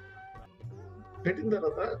పెట్టేసాను. పెట్టిన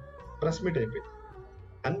తర్వాత ప్రెస్ మీట్ అయిపోయింది.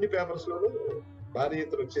 అన్ని పేపర్స్ లోనూ భారీ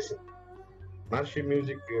ఎత్తున వచ్చేసింది. మహర్షి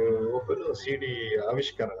మ్యూజిక్ ఓపెన్ సిడి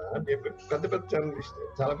ఆవిష్కరణ అని చెప్పి పెద్ద పెద్ద జర్నలిస్ట్,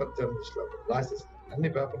 చాలా పెద్ద జర్నలిస్టులు రాసేసింది. అన్ని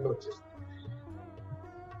పేపర్లో వచ్చేసింది.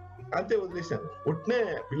 అంతే వదిలేశాను. ఉట్నే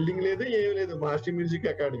బిల్డింగ్ లేదు ఏమి లేదు. మహర్షి మ్యూజిక్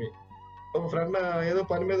అకాడమీ. ఒక ఫ్రెండ్ ఏదో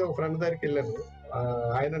పని మీద ఒక ఫ్రెండ్ దగ్గరికి వెళ్ళాను.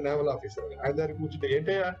 ఆయన నేవల్ ఆఫీసర్. ఆయన దగ్గర కూర్చుంటే,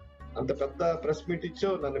 ఏంటయ్యా అంత పెద్ద ప్రెస్ మీట్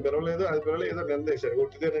ఇచ్చావు, నన్ను పిలవలేదు, అది పిలవలేదు, ఏదో నిందేశారు.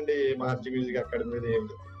 ఒట్టిదేనండి మహర్షి మ్యూజిక్ అకాడమీ మీద ఏం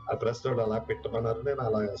లేదు. ఆ ప్రెస్ వాళ్ళు అలా పెట్టమన్నారు. నేను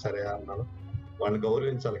అలా సరే అన్నాను. వాళ్ళని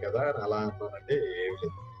గౌరవించాలి కదా అని అలా అన్నానంటే, ఏం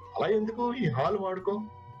లేదు. అలా ఎందుకు ఈ హాల్ వాడుకో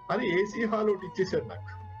అని ఏసీ హాల్ ఒకటి ఇచ్చేసాడు నాకు.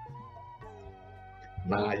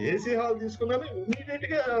 నా ఏసీ హాల్ తీసుకున్నాను. ఇమీడియట్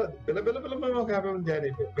గా పిల్ల ఒక 50 మంది జాయిన్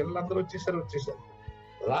అయిపోయారు. పిల్లలందరూ వచ్చేసారు.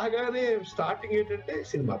 రాగానే స్టార్టింగ్ ఏంటంటే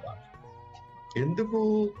సినిమా పాట. ఎందుకు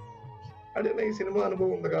అంటే నాకు సినిమా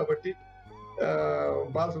అనుభవం ఉంది కాబట్టి,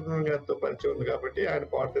 బాలసుబ్రహ్మణ్యం గారితో పరిచయం ఉంది కాబట్టి, ఆయన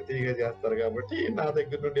పాట తీయగా చేస్తారు కాబట్టి, నా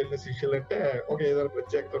దగ్గర నుండి వెళ్ళిన శిష్యులు అంటే ఒక ఏదైనా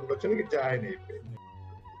ప్రత్యేకత ఉండొచ్చు జాయిన్ అయిపోయింది.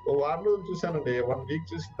 ఓ వారం రోజులు చూశానండి. 1 week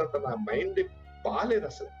చూసిన తర్వాత నా మైండ్ బాగాలేదు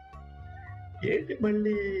అసలు. ఏంటి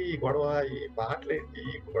మళ్ళీ గొడవ, ఈ పాటలేంటి,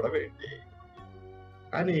 గొడవ ఏంటి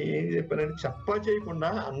అని ఏం చెప్పానంటే, చెప్పా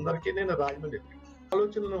చేయకుండా అందరికీ నేను రాజమండ్రి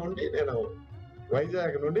ఆలోచనలో ఉండి, నేను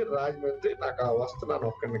వైజాగ్ నుండి రాజమండ్రి నాకు వస్తున్నాను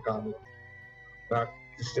ఒక్కడిని కాదు.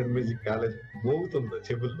 క్రిస్టియన్ మ్యూజిక్ కాలేజ్ మోగుతుంది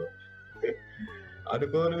చెవుల్లో.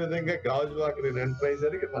 అనుకోని విధంగా గాజువాక నేను ఎంటర్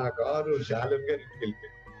అయ్యేసరికి నా కారు శాలిం గారి ఇంటికి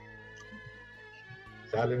వెళ్ళిపోయింది.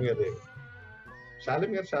 శాలిం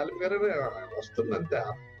గారు వస్తుందంటే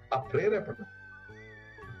ఆ ప్రేరేపణ.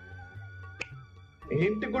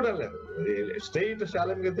 ఇంటికి కూడా లేదు, స్ట్రైట్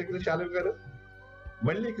శాలిం గారి దగ్గర. శాలిం గారు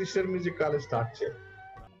మళ్ళీ క్రిస్టియన్ మ్యూజిక్ కాలేజ్ స్టార్ట్ చేయాలి.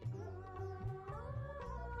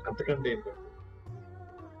 అంతకంటే ఏంటంటే,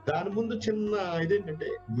 దాని ముందు చిన్న ఇదేంటంటే,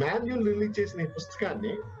 మాన్యువల్ రిలీజ్ చేసిన ఈ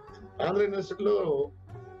పుస్తకాన్ని ఆంధ్ర యూనివర్సిటీలో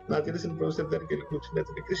నాకు తెలిసిన ప్రొఫెసర్ దగ్గరికి వెళ్ళి కూర్చుంటే,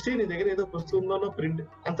 క్రిస్టియన్ దగ్గర ఏదో పుస్తకంలోనో ప్రింట్,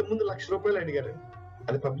 అంతకుముందు ₹1,00,000 అడిగారు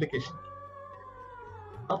అది పబ్లికేషన్.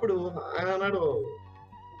 అప్పుడు ఆయన అన్నాడు,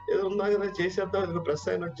 ఏదో ఉందా కదా చేసేద్దాం, ఏదో ప్రెస్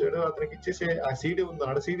ఆయన వచ్చాడు, అతనికి ఇచ్చేసి ఆ సీడీ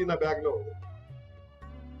ఉందన్నాడు. సీడీ నా బ్యాగ్ లో ఉంది.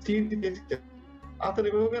 సీడీ చేసి అతను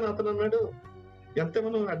ఇవ్వగానే అతను అన్నాడు, ఎంత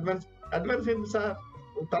మనం అడ్వాన్స్ ఏంటి సార్,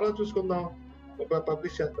 తర్వాత చూసుకుందాం,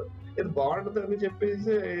 పబ్లిష్ చేస్తాం, ఇది బాగుంటుంది అని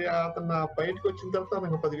చెప్పేసి అతను బయటకు వచ్చిన తర్వాత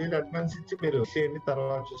నాకు 10,000 అడ్వాన్స్ ఇచ్చి మీరు చేయండి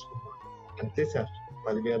తర్వాత చూసుకుంటాం. అంతే సార్,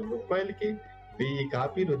 ₹10,000కి 1000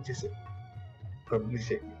 కాపీలు వచ్చేసాయి పబ్లిష్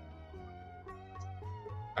అయ్యి.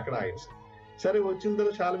 అక్కడ ఆగింది. సరే వచ్చిన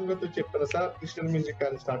తర్వాత శాలిం గారితో చెప్పాను, sir Christian music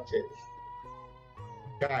college start చేయాలి.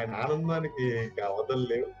 ఆయన ఆనందానికి ఇంకా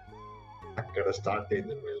వదలలేవు. అక్కడ స్టార్ట్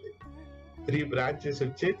అయింది మళ్ళీ 3 బ్రాంచెస్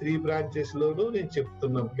వచ్చాయి. 3 బ్రాంచెస్ లోనూ నేను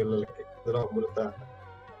చెప్తున్నాను పిల్లలకి అమృత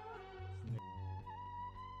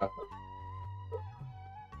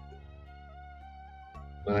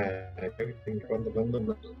కొంతమంది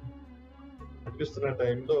ఉన్నారు. అనిపిస్తున్న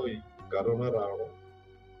టైంలో ఈ కరోనా రావడం,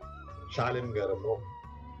 శాలిం గారు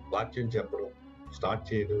వాక్యం చెప్పడం స్టార్ట్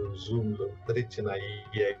చేయడం, జూమ్ లో ఇచ్చిన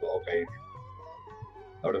ఒక ఐడియా.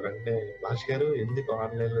 ఆవిడ వెంటనే మాష్ గారు ఎందుకు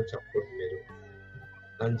ఆన్లైన్ లో చెప్పండి మీరు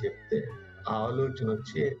అని చెప్తే ఆ ఆలోచన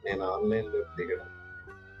వచ్చి నేను ఆన్లైన్ లో దిగడం,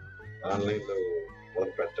 ఆన్లైన్ లో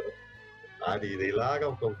మొదలు పెట్టడం, అది ఇది ఇలాగా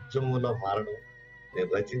ఒక ఉద్యమంలో మారడం. నేను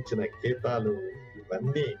రచించిన గీతాలు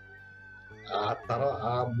ఇవన్నీ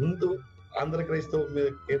ఆ ముందు ఆంధ్ర క్రైస్తవ మీద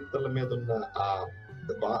కీర్తనల మీద ఉన్న ఆ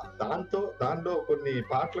దాంట్లో కొన్ని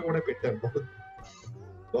పాటలు కూడా పెట్టాను.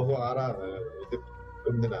 బహు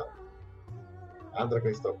పొందిన ఆంధ్ర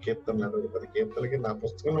క్రైస్తవ కీర్తనలు 10 కీర్తనలకి నా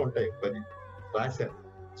పుస్తకంలో ఉంటాయి. 10 రాశాను,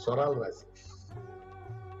 స్వరాలు రాసి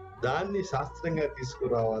దాన్ని శాస్త్రంగా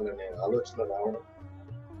తీసుకురావాలనే ఆలోచన రావడం,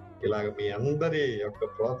 ఇలాగ మీ అందరి యొక్క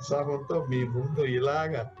ప్రోత్సాహంతో మీ ముందు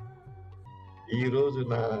ఇలాగా ఈ రోజు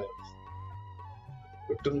నా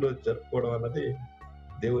పుట్టినరోజు జరుపుకోవడం అన్నది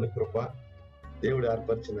దేవుని కృప, దేవుడు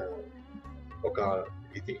ఏర్పరిచిన ఒక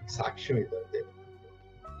ఇది సాక్ష్యం. ఇది అంతే.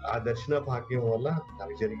 ఆ దర్శన భాగ్యం వల్ల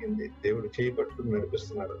నాకు జరిగింది. దేవుడు చేయి పట్టుకుని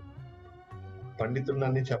నడిపిస్తున్నాడు.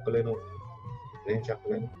 పండితుడిని చెప్పలేను, నేను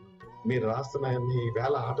చెప్పలేను. మీరు రాస్తున్నాయని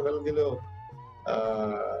ఈవేళ ఆట వెల్దిలో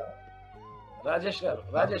రాజేష్ గారు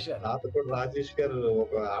రాజేష్ గారు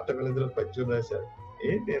ఒక ఆట వెల్దిలో పద్యం రాశారు.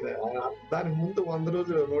 ఏంటి దానికి ముందు 100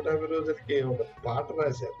 రోజులు 150 రోజులకి ఒక పాట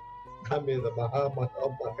రాశారు. నా మీద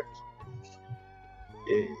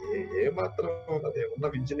ఏ మాత్రం ఉన్నది ఉన్న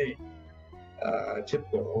విద్యని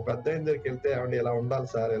చెప్పుకోవడం. ఒక పెద్ద ఆయన దగ్గరికి వెళ్తే ఆవిడ ఇలా ఉండాలి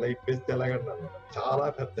సార్, ఇలా ఇప్పేస్తే ఎలాగంటాను. చాలా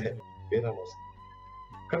పెద్ద పేరమోసం.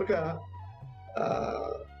 కనుక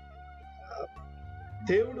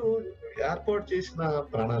దేవుడు ఏర్పాటు చేసిన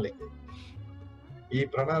ప్రణాళిక, ఈ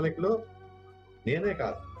ప్రణాళికలో నేనే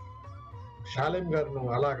కాదు, శాలిం గారు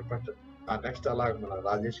అలాగ పెట్టదు, ఆ నెక్స్ట్ అలాగ మన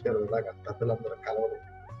రాజేష్ గారు ఇలాగ పెద్దలందరూ కలవడం.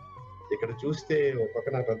 ఇక్కడ చూస్తే ఒక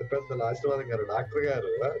పక్కన పెద్ద పెద్దలు ఆశీర్వాదం గారు, డాక్టర్ గారు,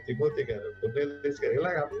 తిమోతి గారు, పుణ్యలేష్ గారు,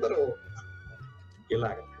 ఇలాగ అందరూ,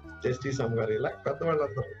 ఇలాగ జస్టిస్ అమ్మ గారు, ఇలా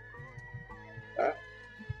పెద్దవాళ్ళందరూ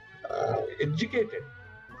ఎడ్యుకేటెడ్,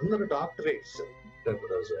 అందరూ డాక్టరేట్స్.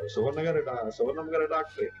 సువర్ణమ్మ గారు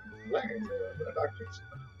డాక్టరేట్, డాక్టరేట్స్.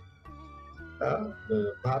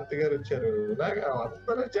 భారతి గారు వచ్చారు. ఇలాగా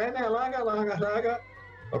అందరూ జాయిన్ అలాగా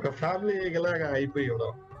ఒక ఫ్యామిలీ ఇలాగా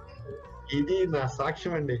అయిపోయాం. ఇది నా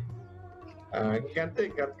సాక్ష్యం అండి. ఇంకంతే.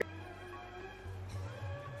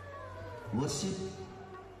 Worship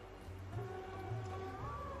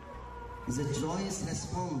is a joyous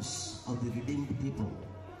response of the redeemed people.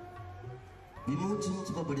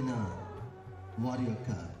 విమోచించబడిన వారి యొక్క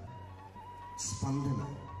స్పందన.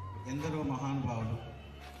 ఎందరో మహానుభావులు,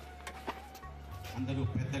 అందరూ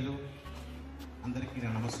పెద్దలు, అందరికీ నా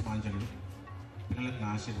నమస్మాంజలు, పిల్లలకు నా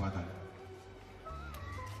ఆశీర్వాదాలు.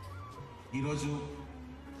 ఈరోజు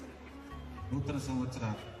నూతన సంవత్సర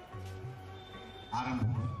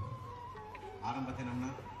ఆరంభ దినంన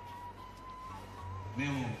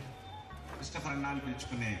మేము క్రిస్టఫర్ అన్నాన్ని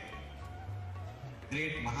పిలుచుకునే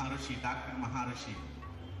గ్రేట్ మహారుషి, డాక్టర్ మహారుషి,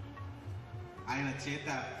 ఆయన చేత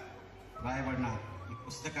రాయబడిన ఈ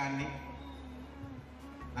పుస్తకాన్ని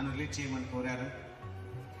నన్ను రిలీజ్ చేయమని కోరారు.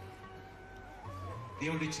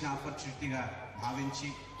 దేవుడిచ్చిన ఆపర్చునిటీగా భావించి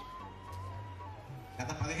గత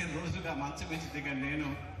 15 రోజులుగా మంచం వేసి దిగా నేను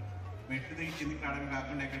మెట్లు దిగి కిందికి రావడం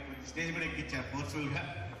కాకుండా ఇక్కడ స్టేజ్ కూడా ఎక్కించారు ఫోర్స్ఫుల్గా.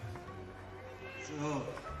 సో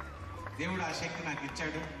దేవుడు ఆ శక్తి నాకు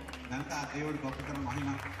ఇచ్చాడు. ఇదంతా దేవుడు గొప్పతనం, మహిమ.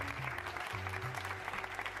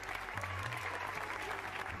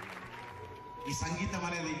 ఈ సంగీతం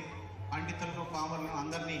అనేది పండితులను, పామరులను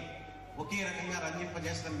అందరినీ ఒకే రకంగా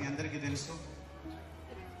రంజింపజేసడం మీ అందరికీ తెలుసు.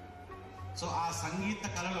 సో ఆ సంగీత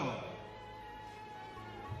కళలో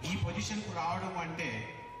ఈ పొజిషన్కు రావడం అంటే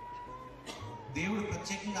దేవుడు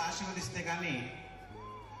ప్రత్యేకంగా ఆశీర్వదిస్తే కానీ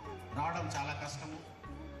రావడం చాలా కష్టము.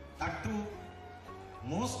 That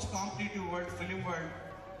most competitive world, film world,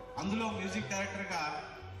 అందులో మ్యూజిక్ డైరెక్టర్గా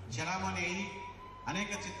చలామణి అయ్యి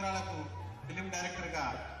అనేక చిత్రాలకు ఫిలిం డైరెక్టర్గా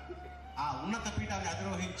ఆ ఉన్నత పీఠాన్ని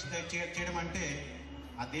అధిరోహించి చేయడం అంటే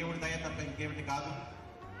ఆ దేవుడి దయ తప్ప ఇంకేమిటి కాదు.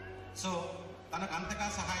 సో తనకు అంతగా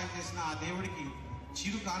సహాయం చేసిన ఆ దేవుడికి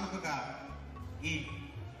చిరు కానుకగా ఈ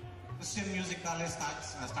క్రిస్టియన్ మ్యూజిక్ కాలేజ్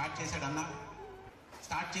స్టార్ట్ చేశాడు అన్న.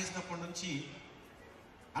 స్టార్ట్ చేసినప్పటి నుంచి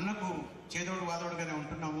అన్నకు చేదోడు వాదోడుగానే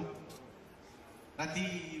ఉంటున్నాము, ప్రతి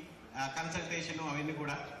కన్సల్టేషను అవన్నీ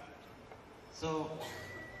కూడా. సో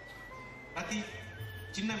ప్రతి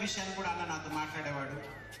చిన్న విషయాన్ని కూడా అన్న నాతో మాట్లాడేవాడు.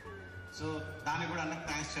 సో దానికి కూడా అన్నకు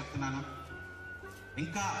థ్యాంక్స్ చెప్తున్నాను.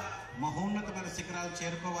 ఇంకా మహోన్నతమైన శిఖరాలు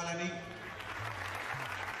చేరుకోవాలని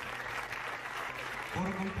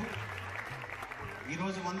కోరుకుంటూ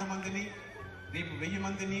ఈరోజు 100 మందిని, రేపు 1000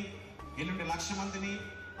 మందిని, ఎల్లుండి 1,00,000 మందిని,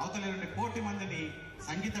 అవతల ఎల్లుండి 1,00,00,000 మందిని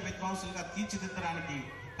సంగీత విద్వాంసులుగా తీర్చిదిద్దడానికి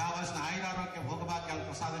కావాల్సిన ఆయురారోగ్య భోగభాగ్యాలు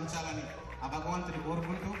ప్రసాదించాలని ఆ భగవంతుని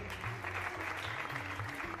కోరుకుంటూ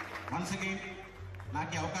వన్స్ అగైన్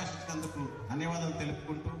నాకు అవకాశం ఇచ్చినందుకు ధన్యవాదాలు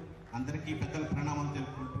తెలుపుకుంటూ అందరికీ పెద్దల ప్రణామాలు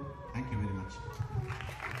తెలుపుకుంటూ thank you very much.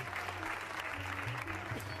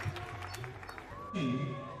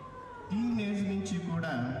 Teenage నుంచి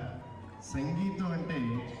కూడా సంగీతం అంటే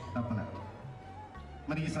తపన.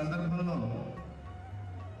 మరి ఈ సందర్భంలో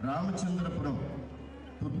రామచంద్రపురం,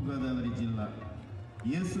 తూర్పుగోదావరి జిల్లా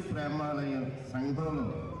యేసు ప్రేమాలయ సంఘంలో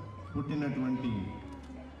పుట్టినటువంటి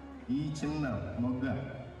ఈ చిన్న మొగ్గ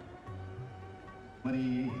మరి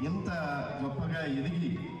ఎంత గొప్పగా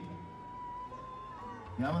ఎదిగి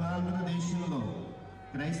యావనాంధ్రదేశంలో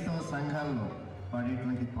క్రైస్తవ సంఘాల్లో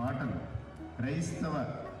పాడేటువంటి పాటలు, క్రైస్తవ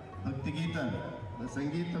భక్తి గీతాలు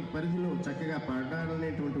సంగీత పరిధిలో చక్కగా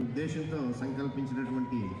పాడాలనేటువంటి ఉద్దేశంతో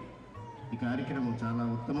సంకల్పించినటువంటి ఈ కార్యక్రమం చాలా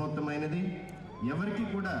ఉత్తమోత్తమైనది. ఎవరికి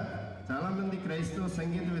కూడా చాలామంది క్రైస్తవ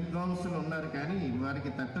సంగీత విద్వాంసులు ఉన్నారు, కానీ వారికి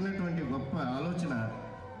తట్టనటువంటి గొప్ప ఆలోచన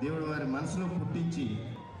దేవుడు వారి మనసులో పుట్టించి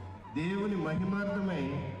దేవుని మహిమార్థమై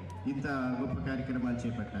ఇంత గొప్ప కార్యక్రమాన్ని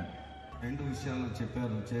చేపట్టారు. 2 విషయాలు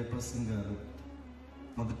చెప్పారు చైర్పర్సన్ గారు.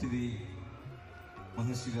 మొదటిది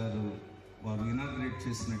మహర్షి గారు వారు ఇనాగ్రేట్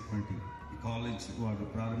చేసినటువంటి ఈ కాలేజ్ వారు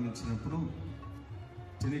ప్రారంభించినప్పుడు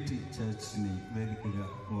ట్రినిటీ చర్చ్ని వేదికగా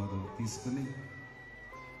వారు తీసుకొని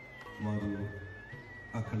వారు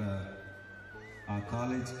అక్కడ ఆ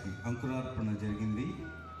కాలేజ్కి అంకురార్పణ జరిగింది.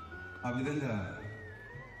 ఆ విధంగా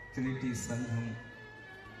ట్రినిటీ సంఘం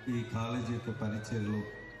ఈ కాలేజ్ యొక్క పరిచయలో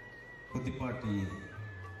కొద్దిపాటి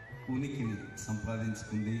ఉనికిని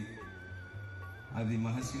సంపాదించుకుంది. అది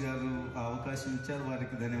మహర్షి గారు ఆ అవకాశం ఇచ్చారు,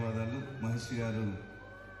 వారికి ధన్యవాదాలు. మహర్షి గారు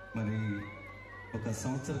మరి 1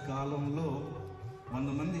 సంవత్సర కాలంలో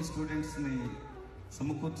 100 మంది స్టూడెంట్స్ని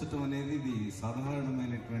సమకూర్చడం అనేది ఇది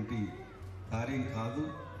సాధారణమైనటువంటి కార్యం కాదు.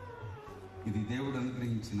 ఇది దేవుడు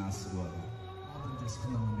అనుగ్రహించిన ఆశీర్వాదం. ప్రార్థన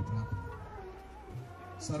చేసుకున్నామండి. ప్రార్థన.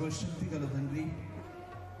 సర్వశక్తి గల తండ్రి,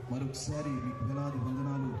 మరొకసారి మీకు వేలాది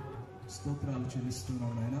వందనాలు, స్తోత్రాలు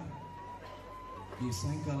చెల్లిస్తున్నాం నాయన. ఈ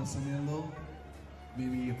సాయంకాల సమయంలో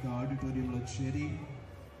మేము ఈ యొక్క ఆడిటోరియంలో చేరి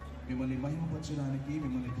మిమ్మల్ని మహిమపరచడానికి,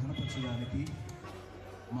 మిమ్మల్ని ఘనపరచడానికి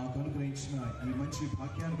మాకు అనుగ్రహించిన ఈ మంచి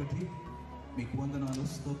భాగ్యాన్ని బట్టి మీకు వందనాలు,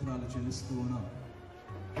 స్తోత్రాలు చెల్లిస్తూ ఉన్నాం.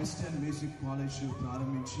 క్రిస్టియన్ మ్యూజిక్ కాలేజ్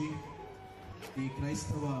ప్రారంభించి ఈ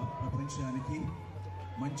క్రైస్తవ ప్రపంచానికి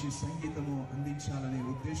మంచి సంగీతము అందించాలనే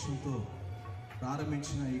ఉద్దేశంతో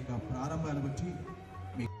ప్రారంభించిన ఈ ప్రారంభాన్ని బట్టి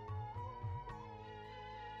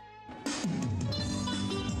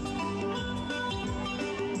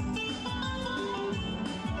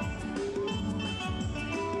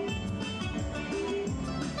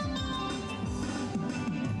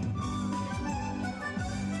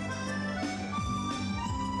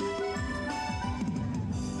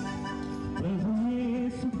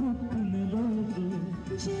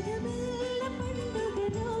జగమెల్ల పండుగ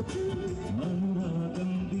రోజు,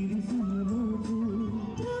 అనురాగం విరిసిన రోజు,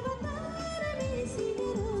 ధ్రువతార వేసిన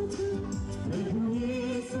రోజు, ప్రభు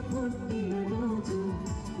యేసు పుట్టిన రోజు,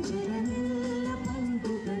 జగమెల్ల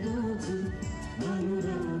పండుగ రోజు,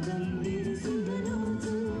 అనురాగం విరిసిన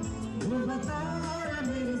రోజు, ధ్రువతార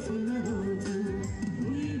వేసిన రోజు.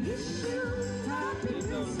 We wish you happy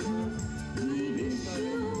Christmas. We wish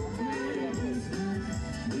you Merry Christmas.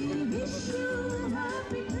 We wish you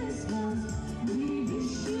happy Christmas. We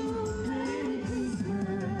wish you Merry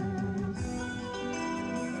Christmas.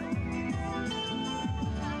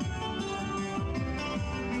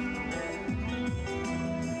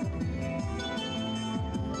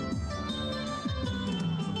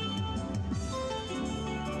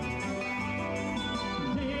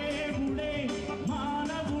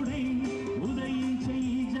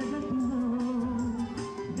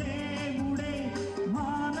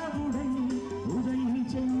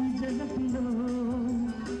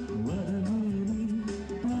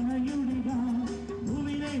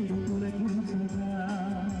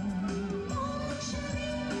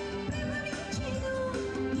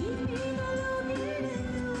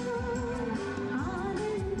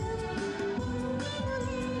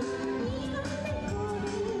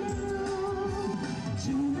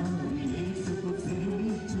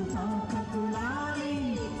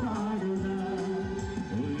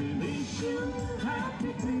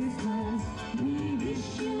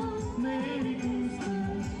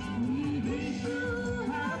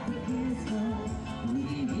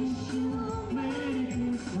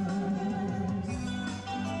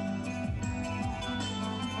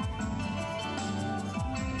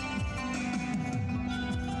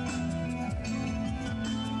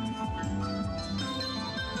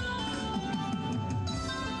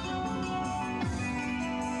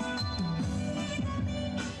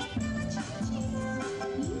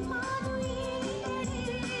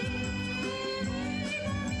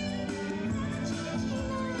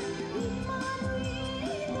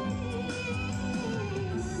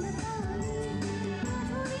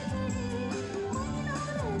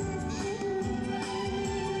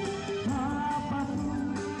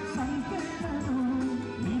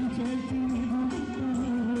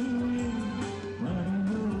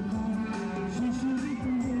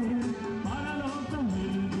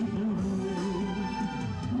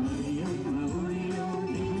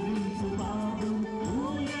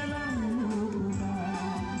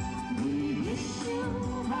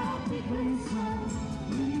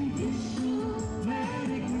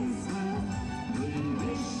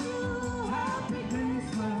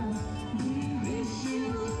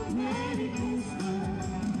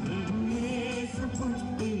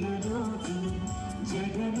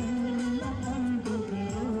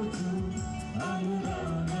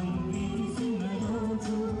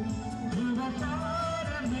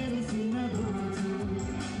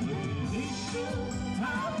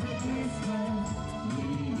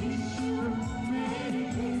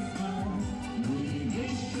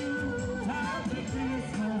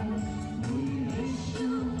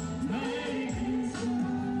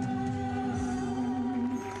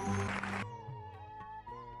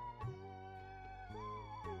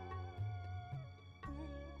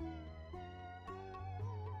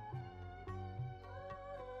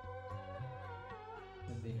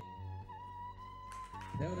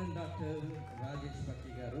 Reverend doctor Rajesh పట్టి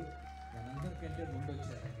గారు మనందరికంటే ముందు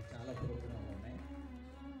వచ్చారు. ఆయనకి చాలా ప్రోగ్రాంలు ఉన్నాయి.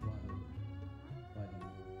 వారు వారి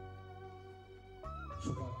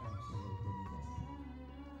శుభాకాంక్షలు తెలియజేస్తారు.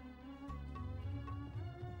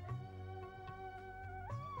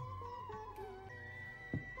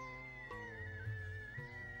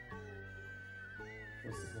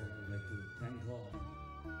 First of all, I would like to thank God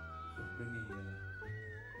for bringing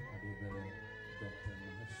our dear brother Dr.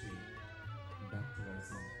 Maharshi back to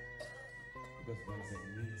Vizag, because Vizag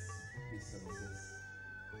needs his services.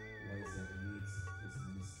 Vizag needs his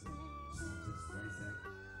ministry. It's not just Vizag,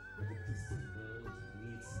 but the Christian world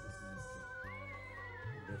needs his ministry.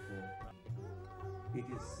 And therefore, it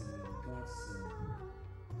is in God's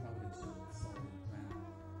providential sovereign plan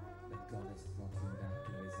that God has brought him back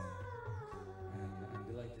to Vizag. And I'm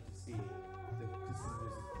delighted to see the Christian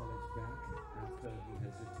Music College back after he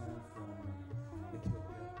has returned from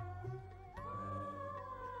Ethiopia.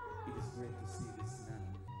 It is great to see this man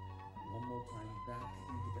one more time back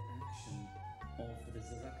into the action of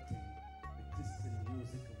resurrecting the Christian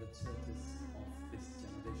music of the churches of this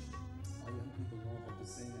generation. Our young people know how to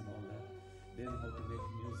sing and all that. They know how to make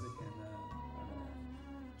music and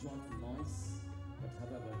joyful noise, but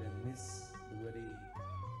however they miss the very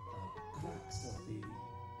cracks of the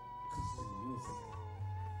Christian music.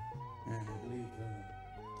 And I believe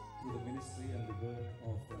through the ministry and the work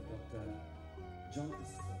of Dr. John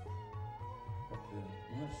Christopher, Dr.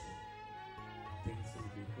 Maharshi, things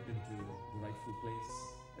will be put into the rightful place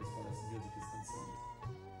as far as music is concerned.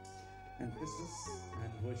 And Christmas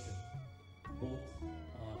and worship both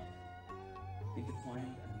are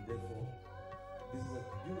intertwined, and therefore this is a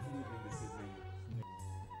beautiful evening this evening.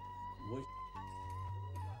 Worship.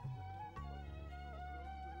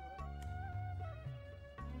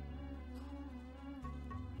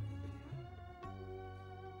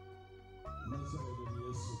 నజరేయుడైన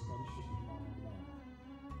యేసు పరిశుద్ధ నామమున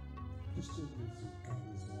Christian music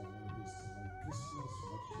college వారు నిర్వహిస్తున్న Christmas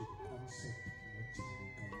worship concept వచ్చిన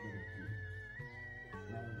మీకు అందరికీ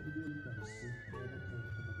నా హృదయపరుస్తూ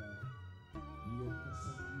ప్రేమపూర్వకముగా ఈ యొక్క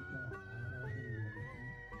సంగీత ఆరాధనలోనికి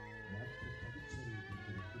వాక్య పరిచర్యకు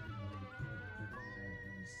కొరకు మిమ్మల్ని ప్రేమపూర్వకంగా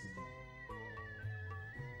ఆహ్వానిస్తున్నాను.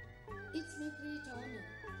 It's my great honor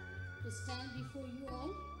to stand before you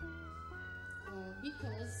all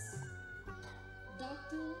because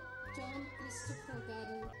Dr. John Christopher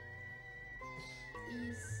Garu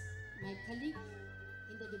is my colleague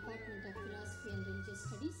in the Department of Philosophy and Religious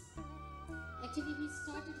Studies. Actually, he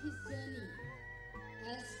started his journey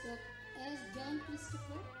as John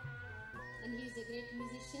Christopher, and he is a great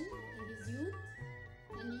musician in his youth,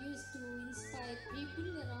 and he used to inspire people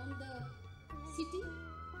around the city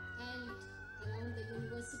and around the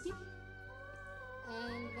university.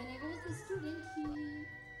 And when I was a student, he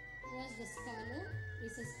was the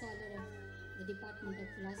research scholar of the Department of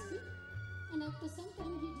Philosophy. And after some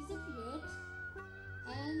time he disappeared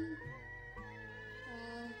and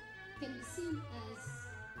can be seen as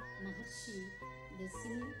Maharshi, the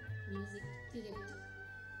singing music director.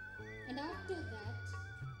 And after that,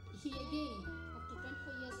 he again, after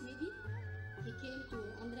 25 years maybe, he came to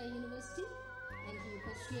Andhra University and he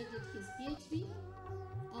pursued his PhD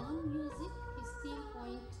on music. His theme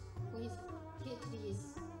point for his PhD is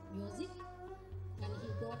music, and he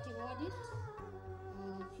got awarded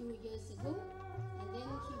a few years ago. And then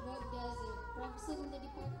he worked as a professor in the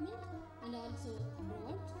department and also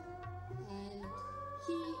abroad. And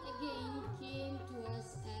he again came to us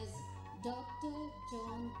as Dr.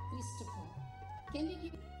 John Christopher. Can we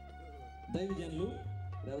give దైవజనులు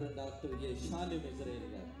reverend doctor ఏ షాలి మెజరేల్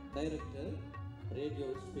గారు, director, radio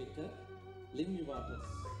speaker, లింగి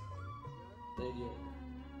waters radio.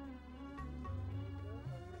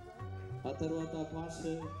 ఆ తర్వాత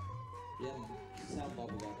pastor ఎం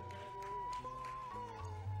శ్యాంబాబు గారు.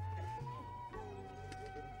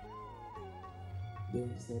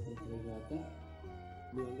 దేవుని స్తోత్రం గాక.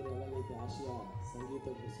 మీరందరూ ఎలాగైతే ఆసియా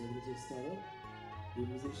సంగీతం ఎదురు చూస్తారో, ఈ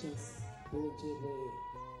మ్యూజిషియన్స్ ప్రూవ్ చేయబోయే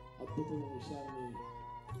అద్భుతమైన విషయాన్ని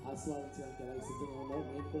ఆస్వాదించడానికి అలాగే సిద్ధంగా ఉన్నారు.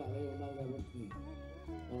 నేను కూడా అలాగే ఉన్నాను. కాబట్టి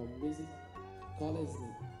మ్యూజిక్ కాలేజ్ని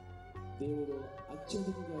దేవుడు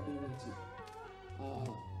అత్యధికంగా దీవించి ఆ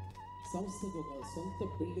సంస్థకు ఒక సొంత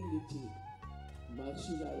బిల్డింగ్ ఇచ్చి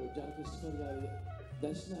మహర్షి గారు, జాన్ క్రిస్టఫర్ గారి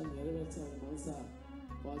దర్శనాన్ని నెరవేర్చాలని మనసా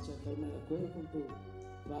వాచకరమైన కోరుకుంటూ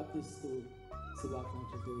ప్రార్థిస్తూ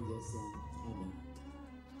శుభాకాంక్షలు తెలియజేస్తాను. ఆమేన్.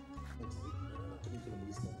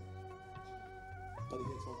 ముగిస్తాను.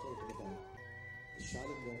 15 సంవత్సరాల కిందట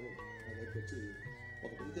శాలం గారు నా దగ్గరికి వచ్చి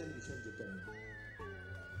ఒక వింతైన విషయం చెప్పాను.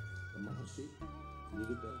 మహర్షి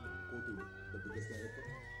వివిధ కోటి ద బిగ్గెస్ట్ డైరెక్టర్,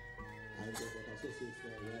 ఆయనతో పాటు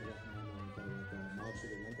అసోసియేట్స్గా ఏఆర్ రెహమాన్, తర్వాత మహర్షి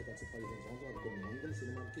వీళ్ళంతా 15 సంవత్సరాలు కొన్ని వందల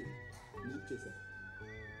సినిమాలకి మ్యూజిక్ చేశారు.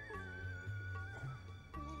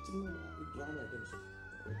 చిన్న it draw my attention.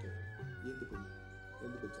 Okay,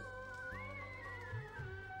 ఎందుకు వచ్చారు?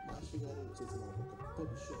 మహర్షి గారు చేసిన ఒక గొప్ప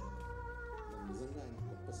విషయం నన్ను నిజంగా ఆయన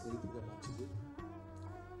గొప్ప స్నేహితుడిగా మార్చింది.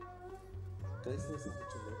 క్రైస్తవ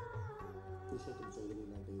సాహిత్యంలో పురుషోత్తమ చౌదరి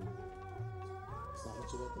లాంటి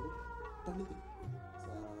సాహిత్యవేత్తలు, పండితులు,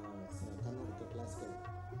 కర్ణాటక క్లాసికల్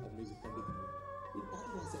మ్యూజిక్ పండితులు